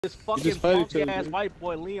This fucking punk ass white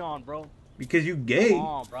boy Leon, bro. Because you gay. Come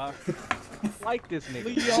on, bro. Like this nigga.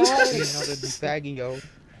 Leon, faggy, yo.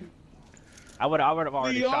 I would have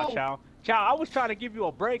already shot Chow. Chow, I was trying to give you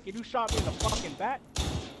a break and you shot me in the fucking back.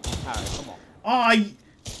 All right, come on.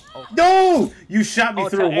 Oh, no! You shot me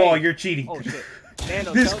through a wall. You're cheating. Oh shit.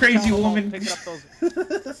 Nando, this crazy woman.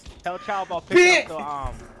 Tell Chow about picking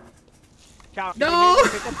up the Chow, no!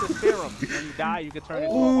 Pick up the serum. When you die, you can turn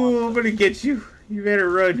into a monster. I'm gonna get you. You better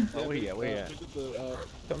run. Oh, where you at?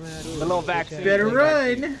 The little vaccine. You better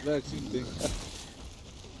run.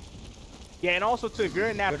 Yeah, and also too, if you're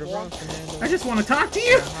in that form, I just want to talk to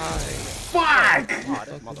you. Fuck! Oh,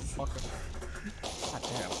 this motherfucker.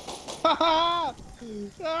 God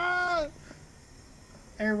damn.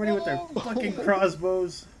 Everybody with their fucking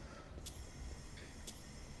crossbows.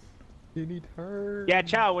 You need her. Yeah,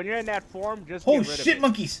 Chow, when you're in that form, just get rid of shit, it.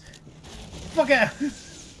 Monkeys! Fuck out!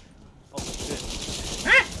 Oh shit.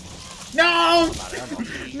 Ah! No!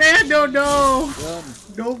 Nando, no!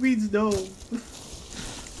 No means no.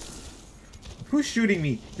 Who's shooting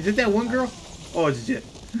me? Is it that one girl? Oh, it's Jet.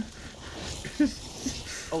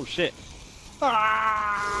 Oh shit.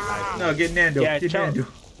 No, get Nando. Yeah, get Chow. Nando.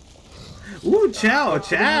 Ooh, Chow,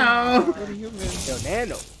 Chow! Yo,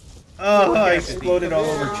 Nando. Oh, I exploded all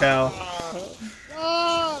over Chow.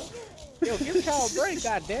 Yo, give Chow a break,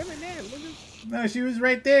 god damn it, man. No, she was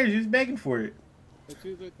right there. She was begging for it.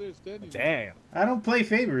 She was right there standing. Damn. I don't play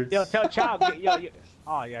favorites. Yo, tell Chow.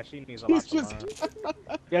 Oh yeah, she needs a lot to learn.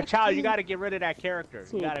 Yo, Chow, you gotta get rid of that character.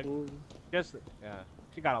 You gotta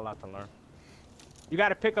she got a lot to learn. You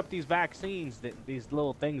gotta pick up these vaccines, these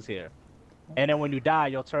little things here, and then when you die,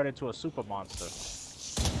 you'll turn into a super monster.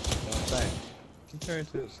 You know what I'm saying? You turn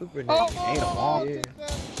into a super nigga.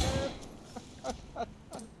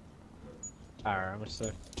 Alright, I'm gonna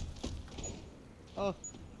say.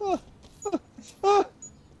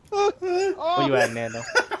 Where you at, Nando?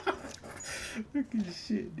 Fucking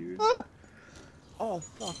shit, dude. Oh,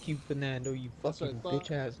 fuck you, Fernando, you fucking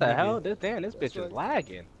bitch ass. What the hell? This bitch is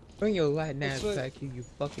lagging. Bring your Latin ass back here, you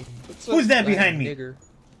fucking. Who's that behind me? Nigger.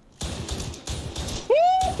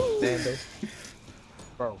 Nando.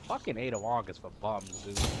 Bro, fucking Ada Wong is for bums,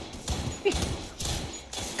 dude.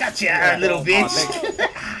 Gotcha, little bitch.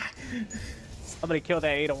 I'm gonna kill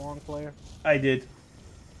that Ada Wong player. I did.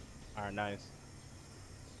 Alright, nice.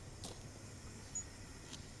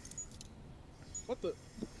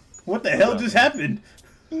 What the hell just happened?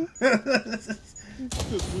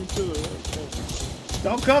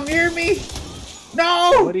 Don't come near me!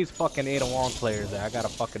 No! What are these fucking Ada Wong players at? I got a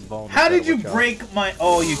fucking bone. How did you break my...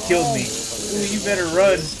 Oh, you killed me. Ooh, you better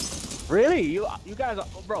run. Really? You guys are...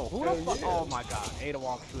 Bro, who the fuck... Oh my god. Ada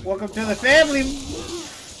Wong shooting. Welcome to the family.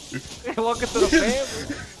 Welcome to the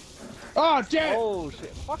family. Oh, damn! Oh,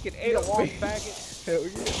 shit. Fucking Ada Wong faggot. Hell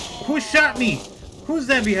yeah. Who shot me? Who's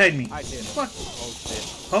that behind me? I did. Fuck. Oh, shit.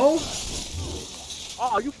 Oh?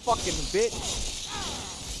 Oh, you fucking bitch.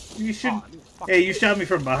 You should... Hey, you shot me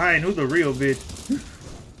from behind. Who's the real bitch?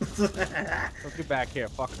 Let's get back here,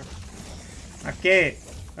 fucker. I can't.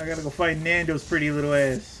 I gotta go find Nando's pretty little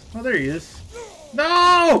ass. Oh, there he is.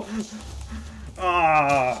 No!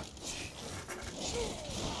 Ah.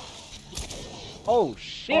 Oh,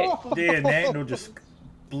 shit. Damn, Nando just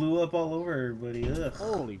blew up all over everybody. Ugh.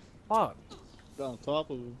 Holy fuck. On top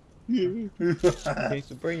of him.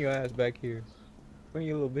 Gangsta, bring your ass back here. Bring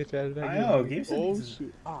your little bitch ass back here. I know, GameStuh. Oh,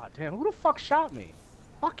 shit. Oh, damn. Who the fuck shot me?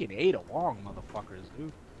 Fucking Ada Wong, motherfuckers,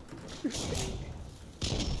 dude.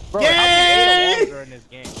 Bro, how many Ada Wongs are in this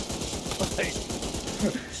game?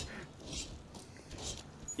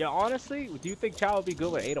 Yeah, honestly, do you think Chow would be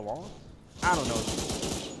good with Ada Wong? I don't know.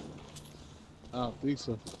 I don't think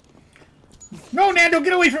so. No, Nando,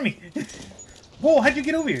 get away from me! Whoa, how'd you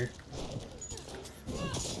get over here?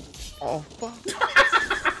 Oh, fuck.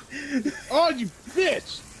 Oh, you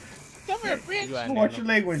bitch! Come here, bitch! Watch your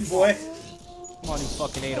language, boy. Come on, you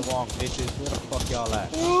fucking Ada Wong bitches. Where the fuck y'all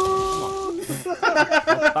at? Come on.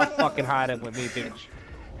 Stop fucking hiding with me, bitch.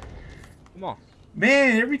 Come on.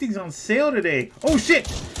 Man, everything's on sale today. Oh, shit!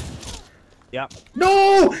 Yep.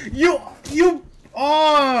 No! You...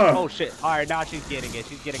 Oh! Oh, shit. Alright, now she's getting it.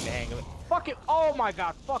 She's getting the hang of it. Fuck it. Oh, my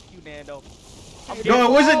God. Fuck you, Nando. No,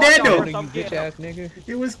 it wasn't Nando. You bitch ass nigga.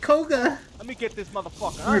 It was Koga. Let me get this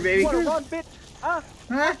motherfucker. Come here, baby. You wanna run, bitch? Huh?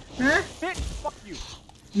 Huh? Huh? Bitch, fuck you.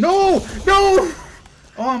 No! No!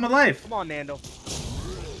 Oh, I'm alive. Come on, Nando.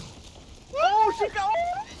 Oh, she got...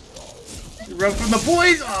 Run from the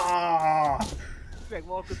boys! Ah! Say,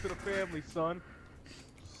 welcome to the family, son.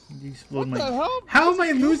 You explode What the my... hell? How am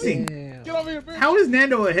I losing? Damn. Get over here, bitch! How is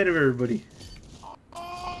Nando ahead of everybody?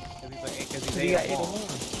 Because he's He got Ada Wong. Ada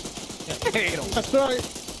Wong. Ada Wong. That's right.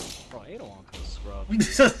 Ada Wong is scrub.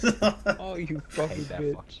 Oh, you I fucking hate that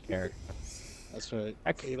bitch. fucking character. That's right.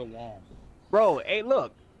 Ada Wong. Bro, hey,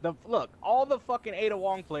 look. All the fucking Ada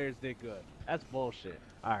Wong players did good. That's bullshit.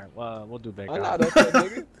 Alright, well, we'll do better. I'm not up there,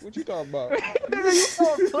 nigga. What you talking about? Nigga, you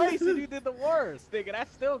fourth place and you did the worst. Nigga,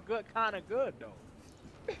 that's still good, kind of good, though.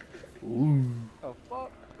 Ooh. The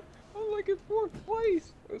fuck? I'm like in 4th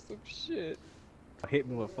place or some shit. Hit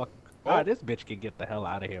me with fucking... Oh, this bitch can get the hell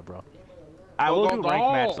out of here, bro. I will do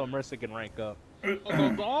rank match so Mercy can rank up. Like,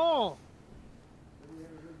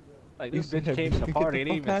 this bitch came in the party and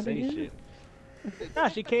didn't even say shit. Nah,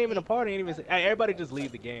 she came in the party and didn't even say... Hey, everybody just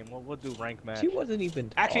leave the game. We'll do rank match. She wasn't even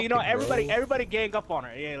talking, Actually, you know, bro. everybody gang up on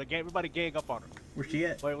her. Yeah, like, everybody gang up on her. Where's she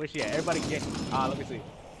at? Wait, where's she at? Everybody gang... let me see.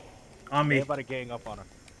 On me. Everybody gang up on her.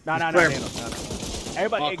 No.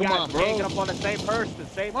 Everybody come on, bro. ganging up on the same person.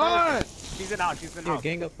 Same person. She's in out. She's in Yeah, out.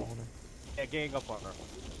 gang up on her. Yeah, gang up on her.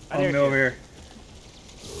 On me over here.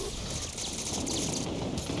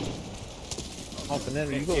 Oh,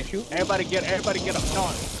 Fernando, you gonna shoot? Everybody get up. No.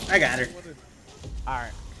 I got her.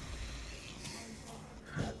 Alright.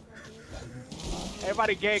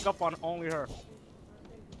 Everybody gang up on only her.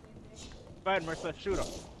 Go ahead, Marissa, shoot her.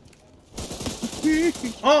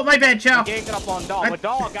 Oh, my bad, Chow. Ganging up on Doll. But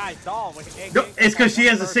Doll, guys, Doll. No, it's because she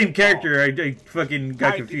has the same character. I fucking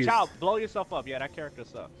got confused. Chow, blow yourself up. Yeah, that character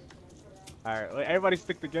sucks. Alright, everybody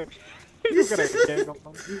stick together. You're gonna gang up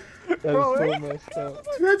on me. That's so messed up.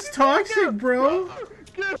 That's toxic, bro.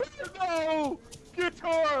 Get her! No! Get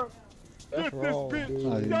her! That's Get this wrong, bitch!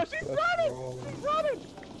 dude. No, she's That's running! wrong. She's running!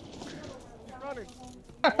 She's running!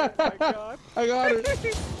 Oh my god. I got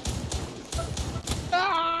it.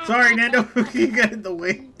 Sorry, Nando. You got in the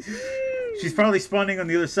way. She's probably spawning on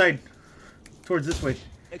the other side. Towards this way.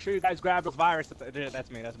 Make sure you guys grab this virus. That's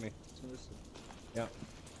me. Yeah.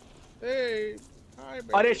 Hey. Hi, baby.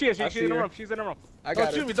 Oh, there she is. I She's see in the her. room. She's in the room. I Don't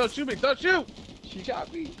got shoot her. me. Don't shoot me. Don't shoot. She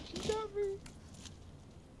shot me. She shot me.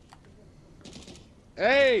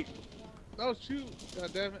 Hey. Don't shoot.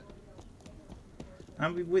 God damn it.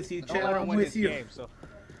 I'm with you, Don't let Chad. her I'm win with this you. game, so.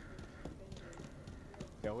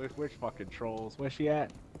 Yo, which fucking trolls? Where's she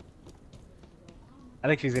at? I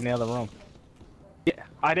think she's in the other room. Yeah.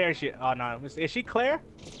 Oh, there she. Oh no. Is she Claire?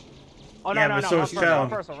 Oh no, Yeah, no, but no. so Wrong is person, Chow. wrong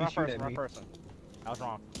person. Wrong She shooting person. at Wrong me. person. I was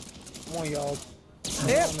wrong. Come on, y'all.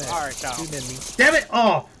 Yep. Come on, All right, Chow. shooting at me. Damn it!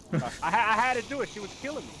 Oh! I had to do it. She was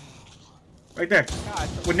killing me. Right there. God,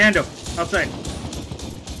 With Nando. Outside.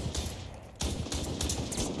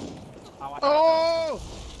 Oh!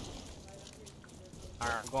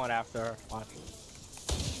 Alright, I'm going after her. Watch.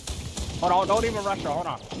 Hold on, don't even rush her. Hold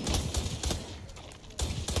on.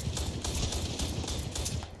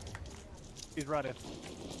 She's running.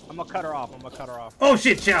 I'm gonna cut her off. Oh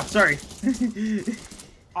shit, Chow. Sorry.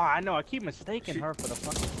 Oh, I know. I keep mistaking her for the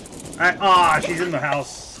fucking. She's in the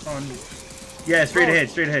house. Yeah, straight ahead,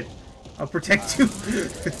 straight ahead. I'll protect you.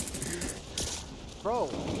 Bro.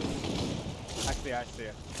 I see her.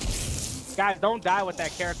 Guys, don't die with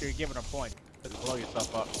that character. You're giving her point. Just blow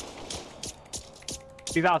yourself up.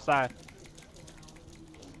 She's outside.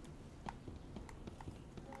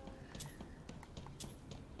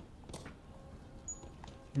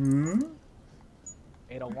 Hmm?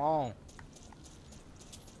 Ada Wong.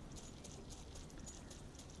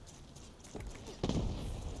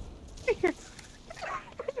 This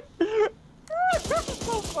is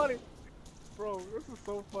so funny. Bro, this is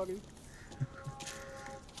so funny.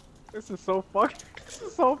 This is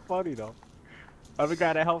so funny though. Other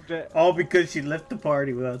guy that helped it. All because she left the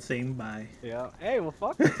party without saying bye. Yeah. Hey, well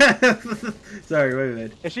fuck. Sorry, wait a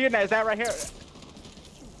minute. Is she in that? Is that right here?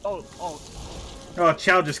 Oh. Oh,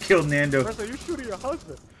 Chow just killed Nando. Marissa, you shooting your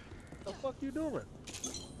husband. What the fuck you doing?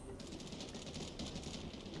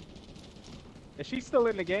 Is she still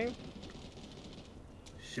in the game?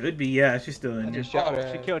 Should be, yeah, she's still in there. just shot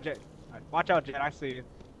her. She killed Jet. Right, watch out, Jet. I see you.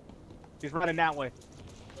 She's running that way.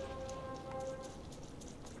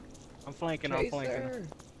 I'm flanking. I'm flanking. Chaser.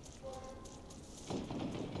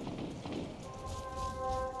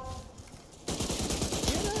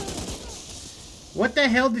 What the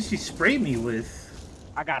hell did she spray me with?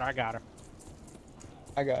 I got her. I got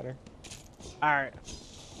her. All right.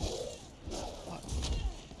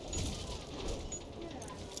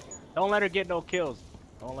 Don't let her get no kills.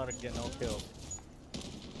 I'm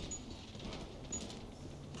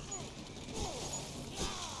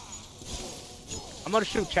gonna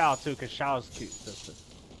shoot Chow too, cause Chow's keeps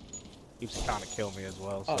trying to kill me as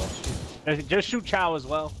well. So just shoot Chow as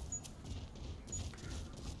well.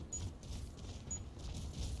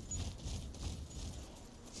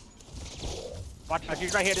 Watch out,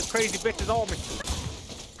 she's right here. This crazy bitch is on me.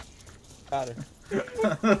 Got her.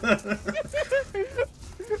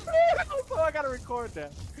 record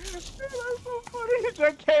that. That's so funny. He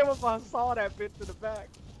just came up and saw that bitch in the back.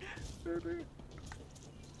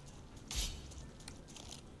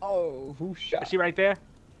 Oh, who shot? Is she right there?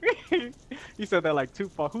 He said that like too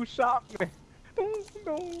far. Who shot me?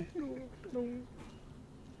 No.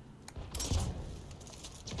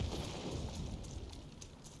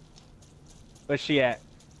 Where's she at?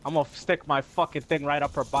 I'm gonna stick my fucking thing right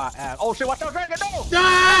up her butt ass. Oh shit, watch out, Dragon! No!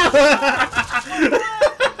 No!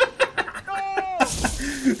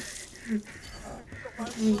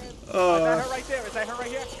 Is that her right there? Is that her right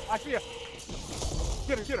here? I see her.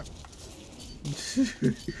 Get her.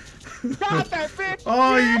 Got that bitch!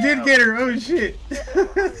 Oh, yeah! You did get her. Oh shit.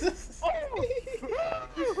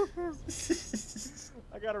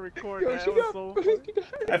 I gotta record that. That was so funny.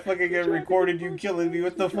 I fucking got recorded you killing me.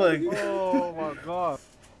 What the fuck? Oh my god.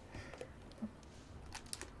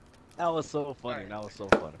 That was so funny.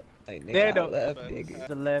 Like, There, nigga, I though. left, nigga.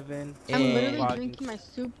 11. I'm And literally drinking my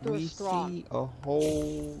soup through a We straw. see a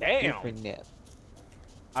whole different net.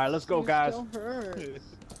 Alright, let's go, guys. Still hurts.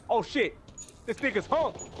 Oh shit! This nigga's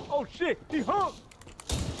hung! Oh shit! He hung!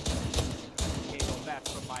 Ain't no match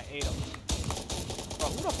for my Adam. Bro,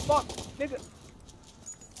 who the fuck? Nigga.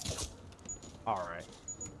 Alright.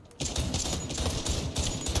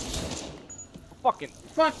 Fucking.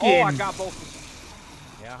 Oh, I got both of them.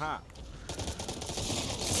 Yeah, huh?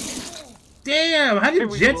 Damn, how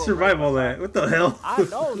did Jet survive all that? What the hell? I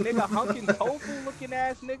know, nigga. Hunkin' tofu looking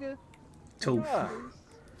ass nigga. Tofu. Yeah.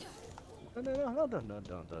 No.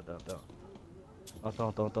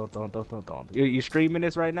 You streaming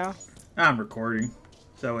this right now? I'm recording,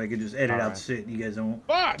 so I can just edit All out right. shit you guys don't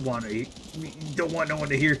want to eat. You don't want no one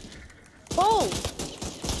to hear. Oh!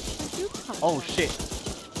 Oh shit.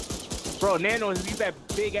 Bro, Nano, you that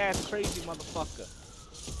big ass crazy motherfucker.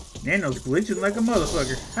 Nano's glitching like a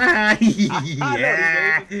motherfucker. Yeah.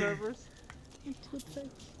 Yeah.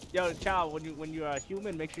 Yo, child, when you're a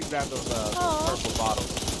human, make sure you grab those purple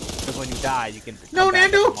bottles. Because when you die, you can come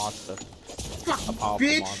back as a monster. A powerful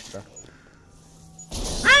bitch. monster.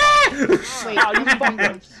 Ah! Wait, Wow, you I'm fucking-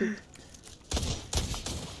 drinking soup.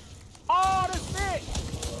 Oh, this bitch!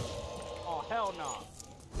 Oh, hell no.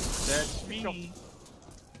 That's me.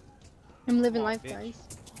 I'm living Come on, life, bitch. guys.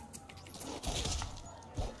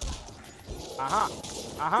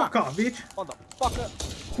 Fuck off, bitch. Motherfucker.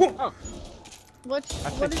 Whoa. What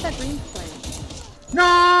is that green plant?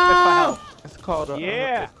 No! It's called a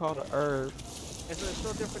Yeah. it's called a herb. It's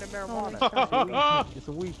still different than Oh my marijuana. god. It's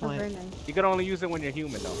a weed Oh, very plant. nice. You can only use it when you're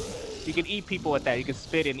human, though. You can eat people with that. You can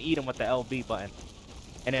spit and eat them with the LB button.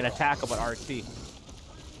 And then attack them with RT.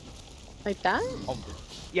 Like that? Oh,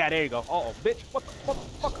 yeah, there you go. Uh-oh, bitch. What the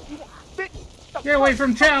fuck you want? Bitch. Get away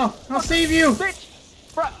from Chow. I'll save you. Bitch.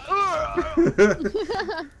 Bruh.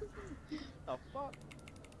 The fuck?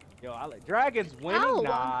 Yo, I like Dragons winning? Ow.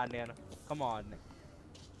 Nah, Nana. Come on.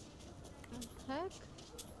 Heck?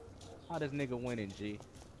 How does nigga winning, G?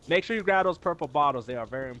 Make sure you grab those purple bottles. They are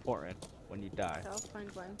very important when you die. I'll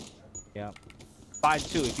find one. Yeah. Find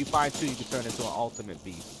two. If you find two, you can turn into an ultimate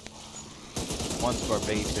beast. One's for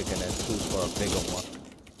basic and then two's for a bigger one.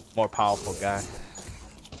 More powerful guy.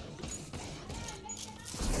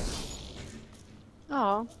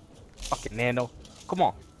 Oh. Fucking Nano. Come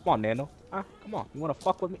on, Nano. Come on. You wanna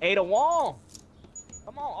fuck with me? Ada Wong!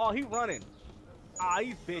 Come on. Oh, he running. Ah,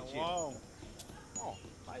 he's bitching. Wow. Oh,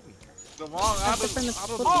 fight me. The wrong out of the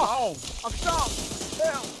Oh, I'm shot.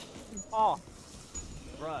 Damn. Oh.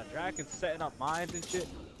 Bruh, Dragon's setting up mines and shit.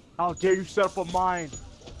 How dare you set up a mine?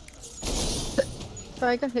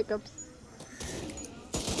 Sorry, I got hiccups.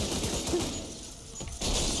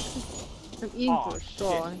 I'm eating Oh, through a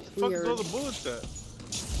straw. shit. It's fuck weird. is all the bullshit?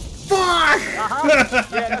 Fuck!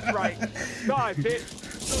 Yeah, that's right. Die,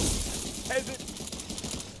 bitch. Exit.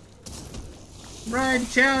 Run,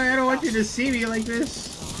 Chow. I don't want you to see me like this.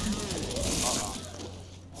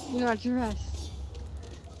 You're not dressed.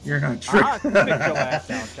 You're not Sit true. your ass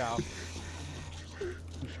down, child. Too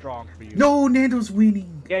strong for you. No, Nando's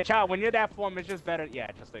winning. Yeah, child, when you're that form, it's just better. Yeah,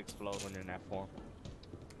 just to explode when you're in that form.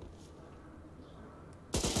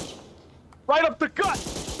 Right up the gut!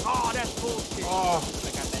 Oh, that's bullshit. Oh,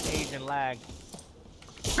 I got that Asian lag.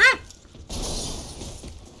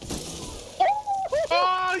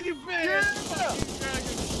 Oh, you bitch! Yeah. Fucking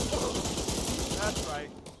dragon. That's right.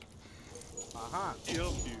 Uh-huh. He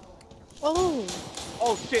helped you. Oh.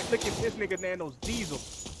 Oh, shit, look at this nigga Nano's diesel.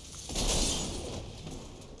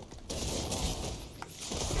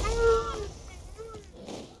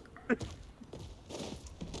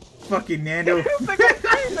 Fucking Nando.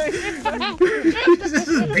 This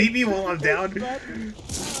is baby while I'm down.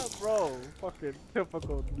 Bro, fucking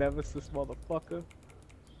typical nemesis motherfucker.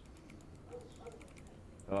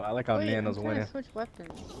 Oh, I like how Wait, Nano's I'm trying winning. to switch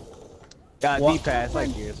weapons. Got What? D-pad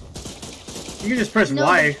like this. You can just press No,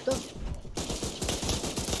 Y. the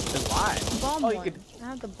Why? bomb Oh, you one. could. I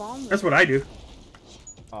have the bomb That's one. what I do.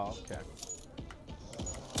 Oh, okay.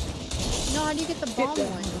 No, how do you get the bomb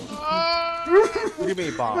one? What do you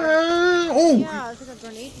mean bomb? Oh! Yeah, it's like a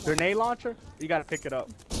grenade one. Grenade launcher? You gotta pick it up.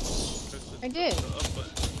 I did.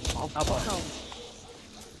 Oh, Oh.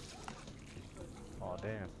 Oh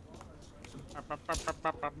damn.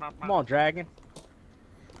 Come on, dragon.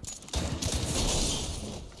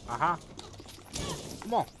 Uh-huh.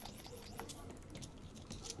 Come on.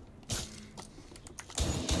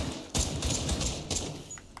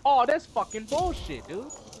 Oh, that's fucking bullshit, dude.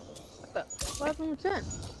 What happened with that?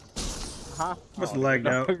 Huh? Must have lagged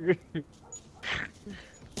out.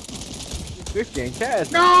 This game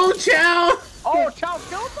cash. No, Chow! Oh, Chow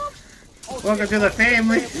killed him? Oh, Welcome to the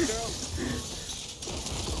family.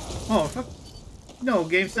 Oh, fuck. No,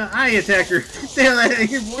 GameStuh, I attack her. Stay on that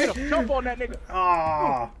here, boy. Jump on that nigga.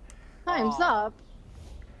 Aw. Time's up.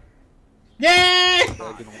 Yay!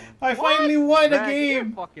 I finally won a Man, game.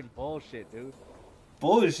 you're fucking bullshit, dude. Actually,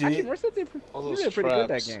 Bullshit. Resident All you those did pretty good that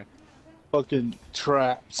traps. game. Fucking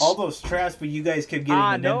traps. All those traps, but you guys kept getting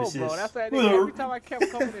I the know, nemesis. bro. That's that nigga. Every time I kept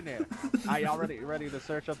coming in there. Are y'all ready to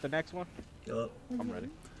search up the next one? Yup. I'm ready.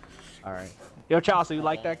 All right. Yo, Charles, so you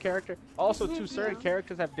like that character? Also, too, certain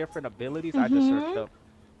characters have different abilities. I just searched up.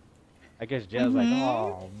 I guess Jed's like,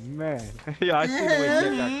 oh man. Yeah, I see the way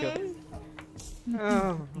Jed got killed.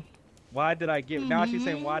 Oh. Why did I get? Now she's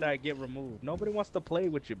saying, why did I get removed? Nobody wants to play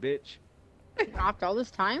with you, bitch. After all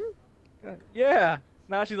this time? Yeah.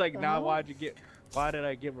 Now she's like, now Uh-huh. why did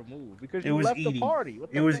I get removed? Because It you was left eating. the party.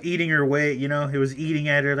 What the It was fuck? eating her way, you know? It was eating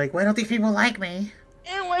at her like, why don't these people like me?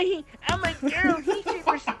 Anyway, I'm a girl. He should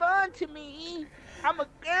respond to me. I'm a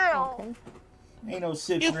girl. Okay. Ain't no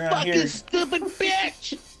sips You around fucking here. stupid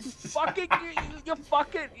bitch! Fucking you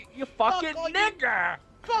fucking Fuck nigger.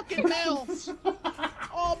 Fucking males!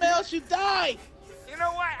 All males should die! You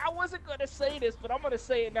know what? I wasn't gonna say this, but I'm gonna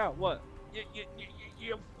say it now. What?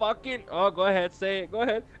 You fucking. Oh, go ahead, say it. Go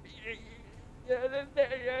ahead.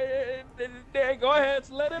 Go ahead,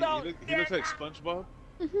 let it out. He looks like SpongeBob.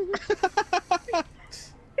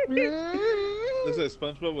 Mm. Looks like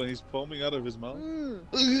SpongeBob when he's foaming out of his mouth.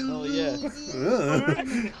 Oh yeah.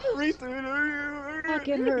 Ugh.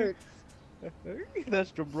 Fucking hurts.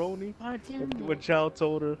 That's jabroni. God damn it. What Chow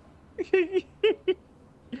told her.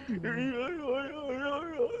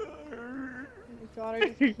 God, I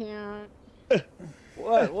just can't.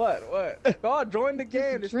 What? God, join the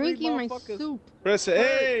game. There's three Drinking my motherfuckers. soup. Press it.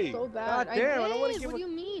 Hey! So bad. God damn, I don't wanna did. give What a- do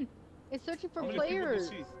you mean? It's searching for How many people do you players.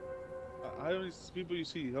 see? How many people you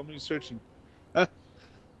see? How many searching?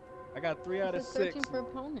 I got 3 out of It's 6. searching for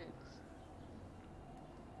opponents.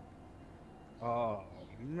 Oh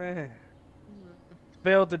man.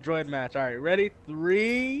 Failed to join match. All right, ready?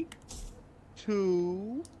 3,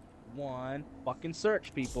 2, 1. Fucking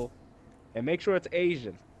search, people, and make sure it's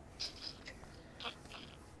Asian.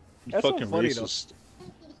 You That's so fucking funny, racist.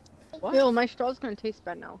 What? Ew, my straw's gonna taste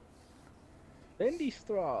bad now. Bendy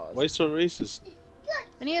straws. Why so racist?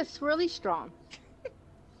 And he has swirly straw.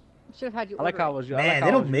 Should have had you. I like order how it. it was you. Man,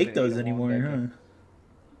 they don't make those anymore,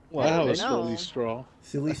 huh? I have a No. swirly straw.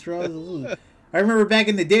 Silly straws. Ugh. I remember back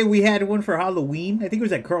in the day we had one for Halloween. I think it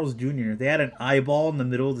was at Carl's Jr. They had an eyeball in the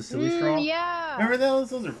middle of the silly straw. Yeah. Remember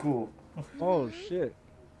those? Those are cool. Oh shit.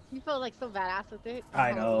 You felt like so badass with it.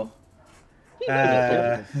 I know.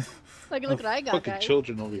 Like, look what I got, Fucking guys.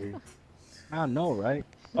 children over here. I know, right?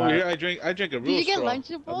 Over here, I drink a real Did you get straw.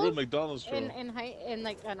 Lunchables? A real McDonald's straw. Not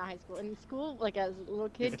high school, in school, like as a little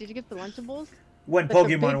kid, did you get the Lunchables? when Like the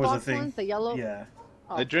big Pokemon was a box thing. ones, the yellow. Yeah.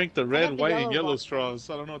 Oh, I drink the got red, the white, and yellow yellow box straws.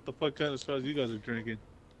 I don't know what the fuck kind of straws you guys are drinking.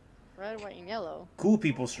 red, white, and yellow. Cool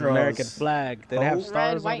people straws. American flag. They have Oh.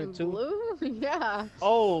 stars Red, white, on it and too. blue. Yeah.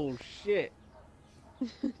 Oh shit.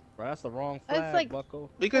 Bro, that's the wrong That's flag, like- Bucko.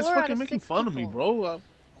 You guys 4 out fucking of making 6 fun of me, people. bro.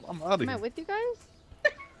 I'm out of Am I here. with you guys?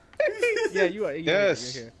 Yeah, you are.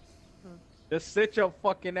 Yes. You're here. Just sit your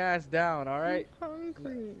fucking ass down, all right? I'm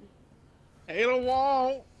hungry. Hey, the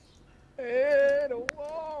wall. Hey, the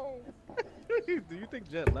wall. Do you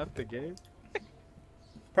think Jet left the game?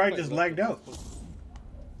 Probably just lagged out. I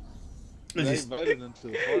It's just- invited them to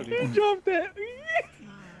the party. Jumped that.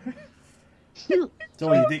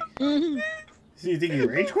 So you think? So you think you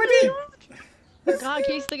rage quitting? God,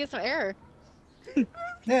 can you still get some air? Yeah,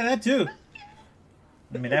 that too.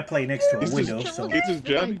 I mean, I play next to a He's window, just- so. he's just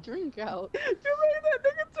Get my Johnny. drink out. You made that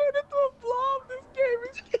nigga turn into a blob. This game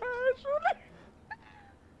is casual.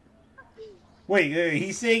 Wait,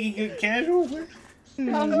 he's saying he get casual?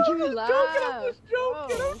 How did you laugh? I'm just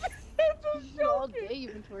joking. Oh. I'm just joking. all day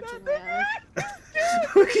you've been torturing my ass.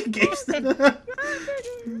 Look at GameStuh.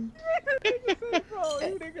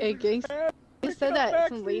 Hey, GameStuh said that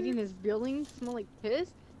some lady in his building smelled like piss,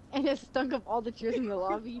 and it stunk up all the chairs in the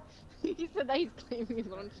lobby. He said that he's claiming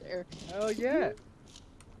his own chair. Hell yeah.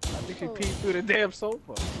 I think she peed through the damn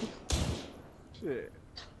sofa. Shit.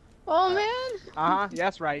 Oh man. Uh-huh,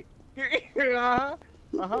 that's right. That's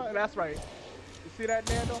right. You see that,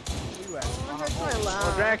 Nando? Where you at? That's my loud.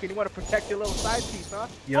 Oh, Dragon, you want to protect your little side piece, huh?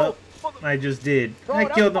 Yup. Oh, I just did. bro, I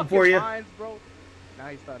them killed them for fucking you. Mines, bro. Now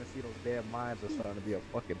he's starting to see those damn mines are starting to be a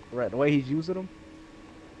fucking threat. The way he's using them.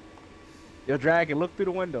 Yo, Dragon, look through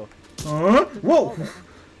the window. Huh? Whoa!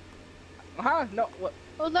 Huh? No, what?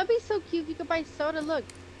 Oh, that'd be so cute if you could buy soda. Look.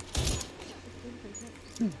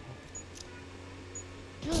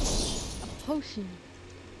 A potion.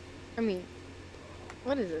 I mean,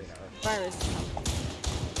 what is this? Virus.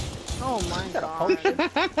 Oh my god. Bruh.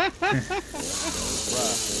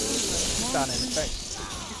 He's trying to infect.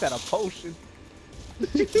 He said a potion.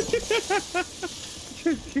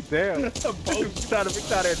 Damn. He's trying to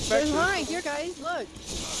infect There's him. one right here, guys. Look.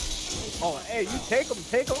 Oh, hey, you take him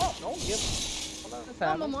up. Don't give him.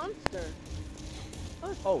 I'm a monster.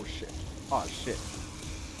 Oh, shit. Oh, shit.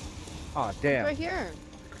 Oh, damn. Right here.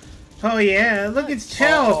 Oh yeah, look, it's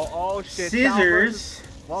Chow. Oh, shit. Scissors.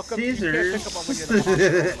 Welcome. Scissors.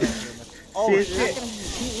 Oh, Not shit. gonna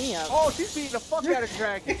beat me up. Oh, she's beating the fuck out of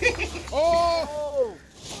Dragon. Oh!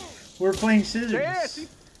 We're playing scissors. Yeah, she...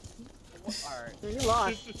 Alright. You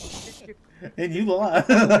lost. And you lost.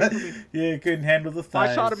 Yeah, couldn't handle the thighs.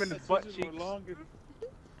 I shot him in the butt Scissors cheek. were longer.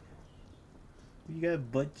 You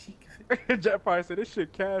got butt cheek. Jeff probably said, this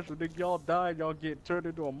shit casual. Nigga, y'all die, y'all get turned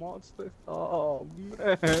into a monster. Oh,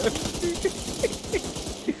 man.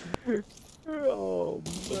 Oh,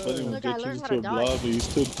 So funny man. when Look, I get learned used how to to a dodge. blob, they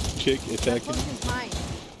used to chick That attacking. potion's mine.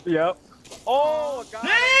 Yep. Oh, God.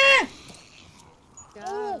 Ah!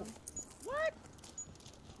 God. What?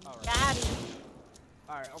 Alright. Daddy.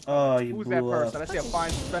 Alright, okay. Oh, you Who's that blew person? up. Let's see a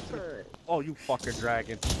fine specimen. Oh, you fucking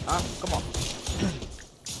dragon. Huh? Come on.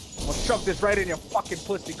 I'll shove this right in your fucking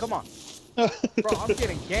pussy. Come on. Bro, I'm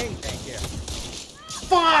getting gangbanged here.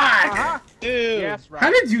 Fuck! Uh-huh. Ew. Yes, right.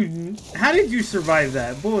 How did you survive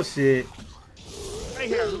that? Bullshit. Right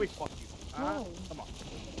here, let me fuck you. Uh-huh. Whoa. Come on.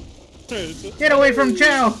 Get away from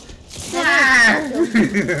Chow! Ah! You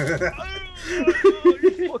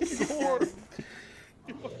fucking whore.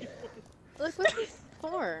 Look, what's this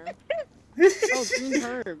for? Oh, green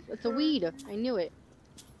herb. It's a weed. I knew it.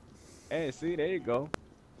 Hey, see, there you go.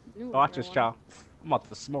 Knew it, Watch this, everyone. child. I'm about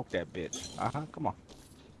to smoke that bitch. Uh-huh, come on.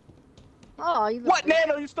 Oh, you. What,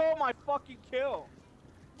 Nano? You stole my fucking kill.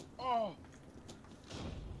 Oh.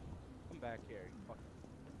 Come back here, you fucking...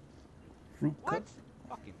 Fruit What? cup.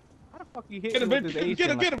 Fucking... How the fuck you hit Get me him, with get this him, get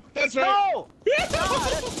him, Asian get him! That's right! No!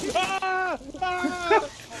 Ah! Ah!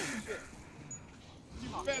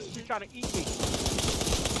 Oh, shit. She's trying to eat me.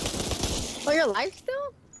 Oh, you're alive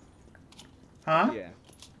still? Huh? Yeah.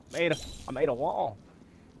 I made a wall.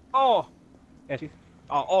 Oh! Yeah, she...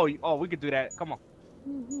 Oh, we could do that. Come on.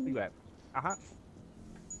 Where you at? Uh-huh.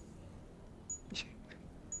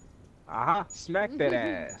 Uh-huh. Smack that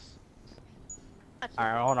ass.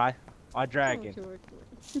 Alright, hold on. I dragon.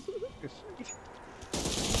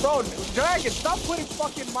 Bro, dragon, stop putting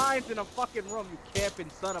fucking mines in a fucking room, you camping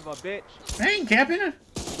son of a bitch. I ain't capping it.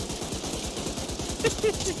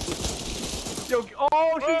 Yo,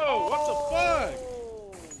 oh, she, Bro, what the fuck?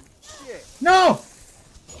 Shit. No!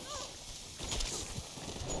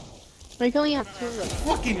 I can only have 2 of them.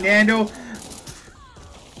 Fucking Nando.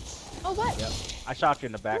 Oh, what? Yep. I shot you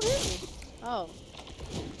in the back. Where is he? Oh.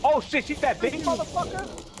 Oh shit, she's that big motherfucker?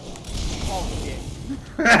 Oh shit.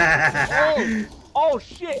 Oh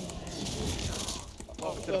shit!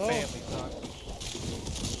 Welcome to the family, son.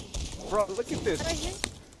 Bro, look at this. What did I hit?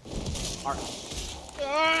 Alright.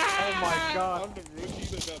 Ah! Oh my god. I'm the rookie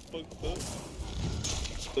that got fucked up.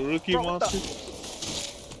 The rookie Bro, what the- monster.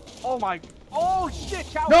 Oh my. Oh shit,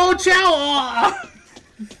 Chow. No, Chow! Oh!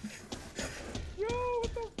 Yo,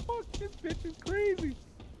 what the fuck? This bitch is crazy.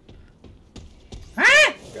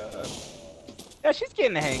 Ah! God. Yeah, she's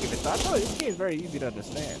getting the hang of it. So I told you, this game is very easy to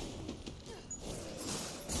understand.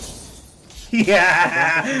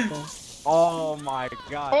 Yeah! Oh my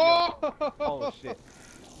god. Yo. Oh shit.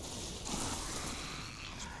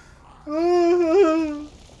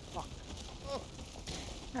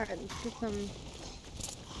 Alright, let's get some.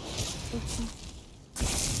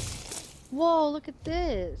 Whoa, look at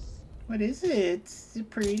this. What is it? Is it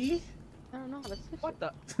pretty? I don't know. Let's switch What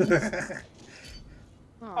the? it.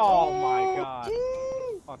 Oh my god.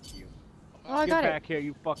 Fuck you. Oh, I Get got back it. here,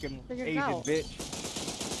 you fucking Figured it Asian out. bitch.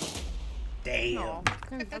 Damn. No.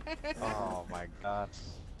 Oh my god.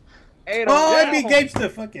 Oh, I beat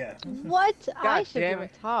GameStuh. Fuck yeah. What? I should be damn on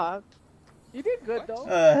it. top. You did good though.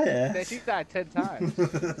 Yeah. Then she died 10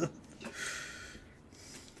 times.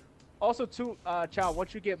 Also, too, child,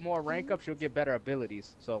 once you get more rank ups, you'll get better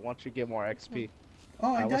abilities. So once you get more XP.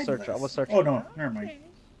 Oh, I died. We'll search. Oh no, never mind.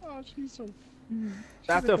 Oh, she's so.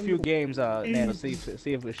 After a few games, Nano, see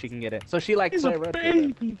if she can get it. So she like He's play a Red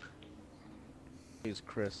baby. He's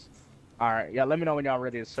Chris. All right, yeah. Let me know when y'all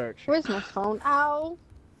ready to search. Where's my phone? Ow.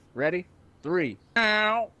 Ready? 3,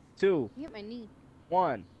 2, You hit my knee.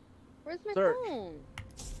 1. Where's my Search. phone?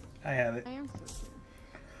 I have it. I am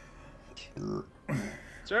searching.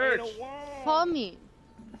 Search. Call me.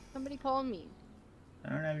 Somebody call me. I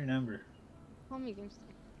don't have your number. Call me,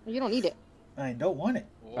 GameStuh. You don't need it. I don't want it.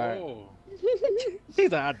 Oh.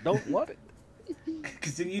 He's like, I don't want it.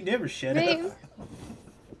 Cause you never shut Babe. up.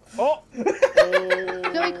 Oh.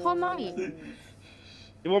 Joey, call mommy.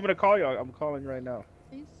 You want me to call you? I'm calling right now.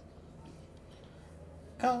 Please.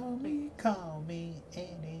 Call me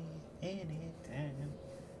anytime.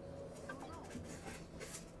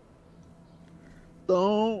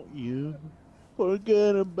 Don't you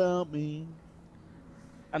forget about me.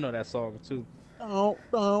 I know that song too. Don't.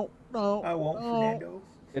 I won't, Fernando.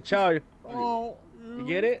 Yeah, child, Don't you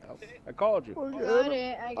get it? I called you. I got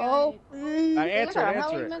it. I got it. I answer How it. many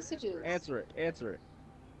Answer it. messages? Answer it.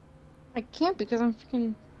 I can't because I'm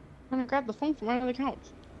freaking trying to grab the phone from my other couch.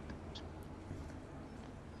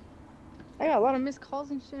 I got a lot of missed calls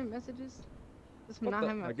and shit and messages. Just from not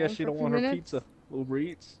having my I guess phone she for a don't few want her minutes. pizza. Uber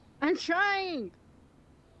Eats. I'm trying.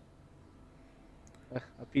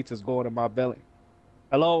 A pizza's going in my belly.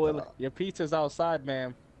 Hello, your pizza's outside,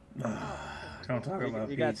 ma'am. Don't talk about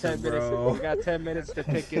You got pizza, 10 minutes. bro. You got 10 minutes to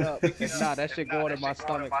pick it up. If not, that shit going in my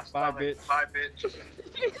stomach. Bye, bitch.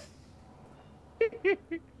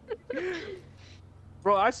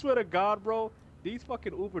 Bro, I swear to God, bro, these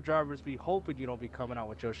fucking Uber drivers be hoping you don't be coming out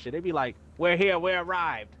with your shit. They be like, "We're here, we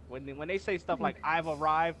arrived." When they say stuff like "I've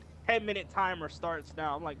arrived," 10-minute timer starts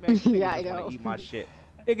now. I'm like, man, this nigga Yeah, I just wanna know. eat my shit.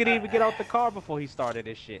 They could even get out the car before he started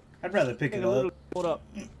his shit. I'd rather pick it up. Hold up.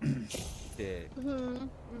 Yeah. Mm-hmm.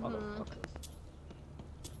 Motherfuckers.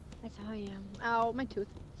 That's how I am. Ow, my tooth.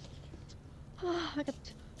 Oh, I got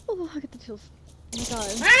the chills. Oh my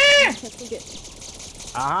god. I can't take it.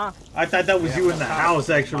 Uh-huh. I thought that was you in the house,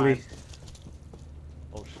 actually.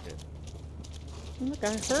 Oh shit. Look, I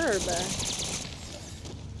heard.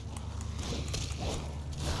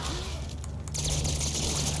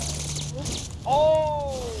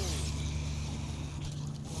 Oh!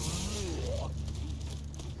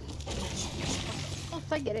 Oh,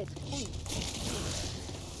 I get it.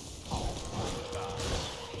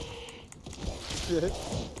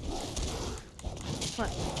 What?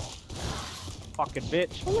 Fucking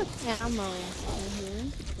bitch. Oh, look, ammo. Mm-hmm.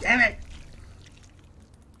 Damn it!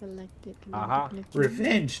 Collect it. Uh-huh.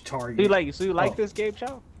 Revenge So target. you like Oh. this game,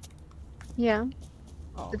 Chow? Yeah.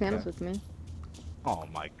 Oh, The panel's okay. with me. Oh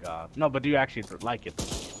my god. No, but do you actually like it?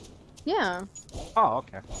 Yeah. Oh,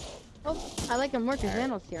 okay. Oh, I like him more because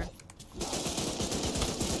Vandal's here.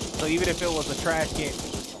 So even if it was a trash game.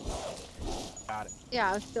 Got it.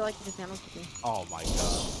 Yeah, I still like the Vandal's with me. Oh my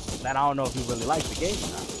god. Then I don't know if you really like the game or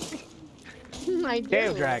not. I do.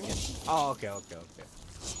 Cave Dragon. Oh, okay.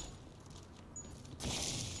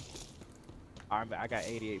 Alright, I got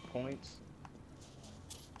 88 points.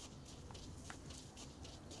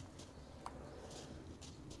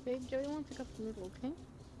 Babe, Joey, want to pick up the noodle, okay?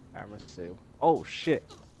 I'm gonna see. Oh shit.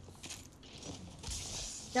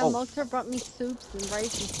 Yeah, Oh. Mokhtar brought me soups and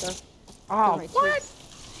rice and stuff. Oh, my what?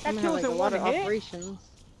 troops. That I'm gonna have kills like a in lot one of hit? operations.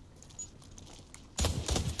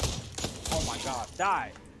 Oh my god,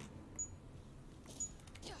 die.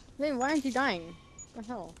 Babe, why aren't you dying? What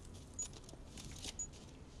the hell?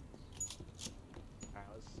 Alright,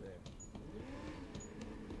 let's see.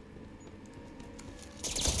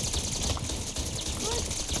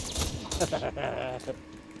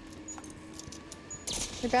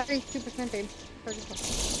 Your battery's 2%, babe.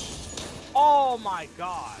 Oh my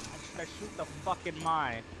god. I gotta shoot the fucking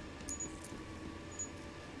mine.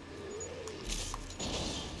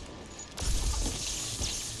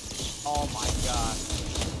 Oh my god.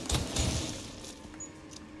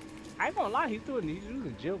 I ain't gonna lie, he's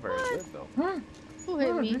using Jill very good though. Who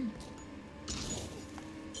hit me?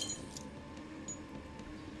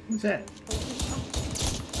 Who's that?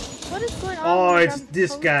 What is going on? Oh, with it's that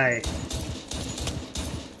this post? guy.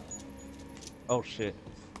 Oh shit.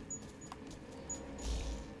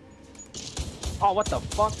 Oh, what the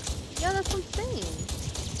fuck? Yeah, that's what I'm saying.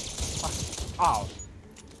 Oh,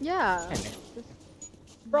 Yeah. man.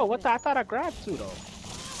 Bro, what the? I thought I grabbed two though.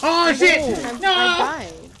 Oh shit! I No!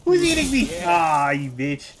 died. Who's eating me? Yeah. Ah, you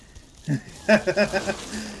bitch.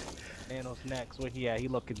 Thanos next. Where he at? He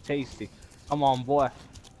looking tasty. Come on, boy.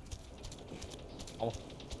 Oh,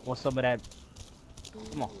 want some of that?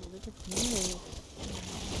 Come on. Look at this.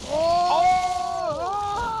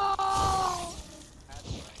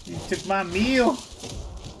 You took my meal.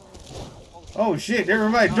 Oh shit! Never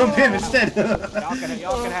mind. Jump in instead. Y'all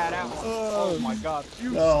can have that one. Oh my god.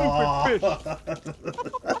 You Oh. stupid fish.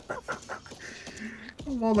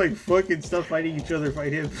 I'm all like fucking stuff fighting each other.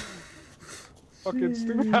 Fight him. Fucking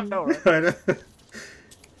stupid. I know, right? I know.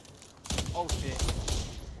 Oh shit.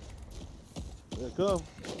 Here it come.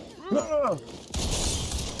 Come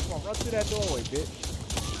on, run through that doorway, bitch.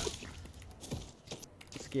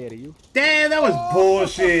 I'm scared of you. Damn, that was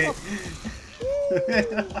bullshit.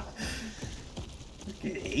 I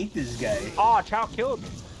hate this guy. Oh, Chow killed me.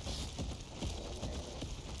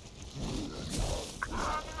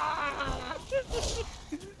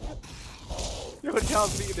 Yo,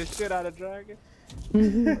 Chow's beating the shit out of Dragon.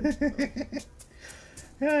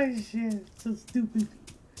 Oh shit, so stupid.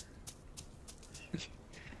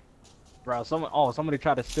 Bro, somebody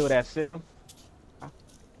tried to steal that system.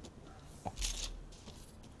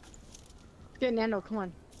 Get Nando, come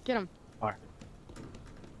on. Get him. Alright.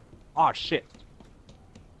 Oh shit.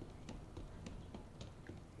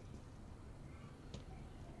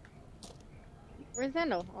 Where's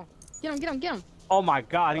Nando? Oh. Get him. Oh my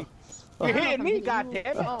god, he Oh, you're hitting I'm me, hitting you.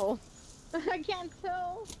 goddammit. Oh. I can't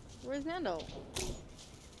tell. Where's Nando?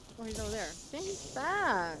 Oh, he's over there. Dang, he's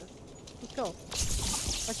fast. Let's go.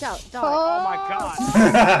 Watch out. Die. Oh my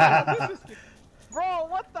god. Bro,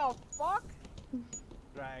 what the fuck?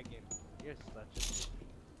 Dragon, you're such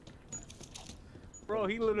a... Bro,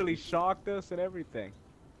 he literally shocked us and everything.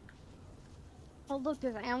 Oh, look,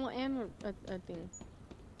 there's ammo and a thing.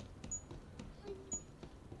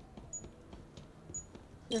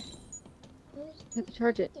 Here. Have to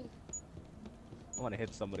charge it. I want to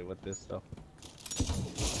hit somebody with this stuff.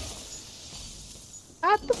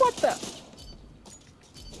 What the?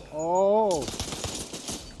 Oh.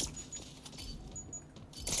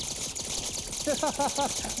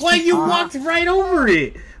 What? You walked right over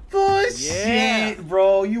it. Bullshit, Yeah.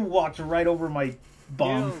 bro. You walked right over my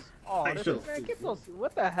bum. Kills. Oh, I this should've- man, get those,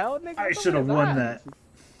 what the hell, nigga? I Look at should have his won eyes. that.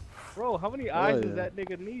 Bro, how many eyes yeah. does that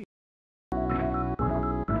nigga need?